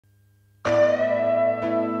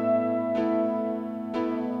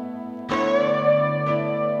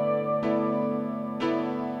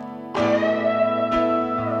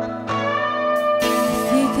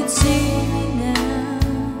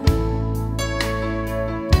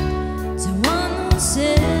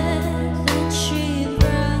said that she'd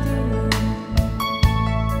rather run,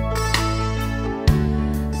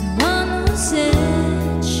 the one who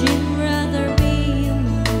said she'd rather be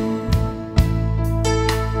alone.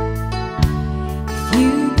 If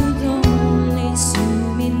you could only see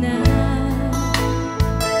me now,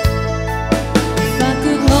 if I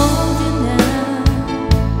could hold you now,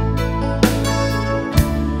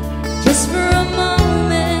 just for a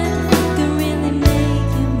moment, I could really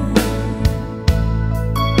make you mine.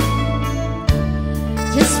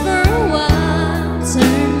 Just for a while,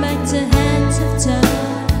 turn back the hands of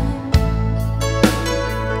time.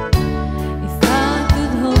 If I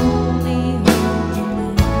could only hold you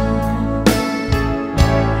now.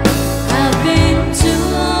 I've been too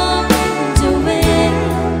long in the wind,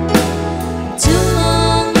 too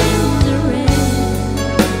long in the rain,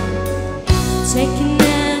 taking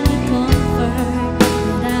any comfort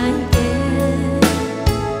that I get.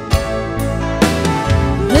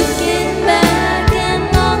 Looking back and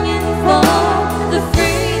longing for the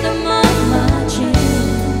freedom of my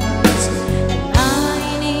dreams, and I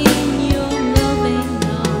need your loving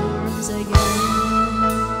arms again.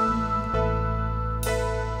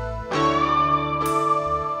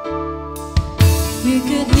 You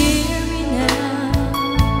could hear me now,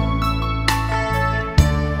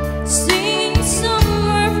 sing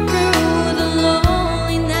somewhere through the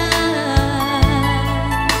lonely nights,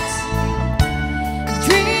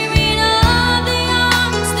 dreaming of the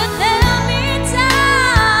arms that held me tight.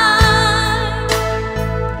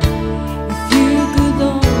 If you could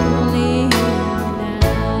only hear me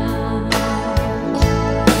now.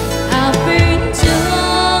 I've been too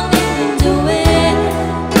long in the wind,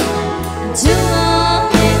 too long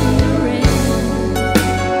in the rain,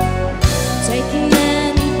 taking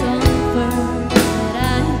any comfort that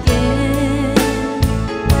I get.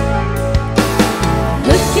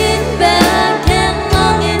 Looking back and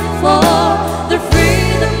longing for the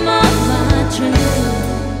freedom of my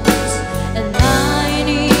dreams, and I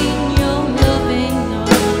need your loving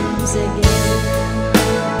arms again.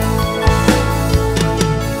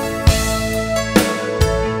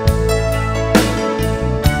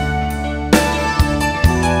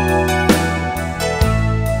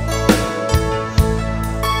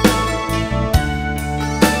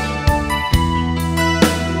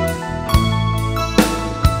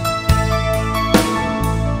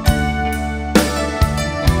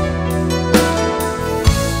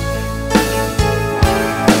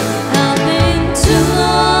 I've been too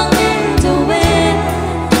long in the wind,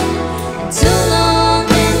 too long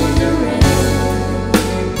in the rain,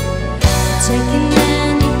 taking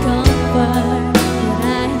any comfort that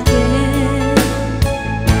I get.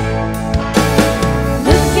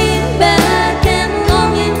 Looking back and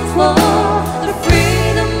longing for the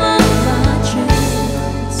freedom of my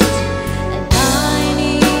dreams, and I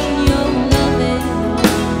need your loving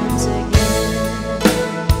arms again.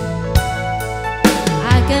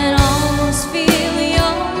 I can almost feel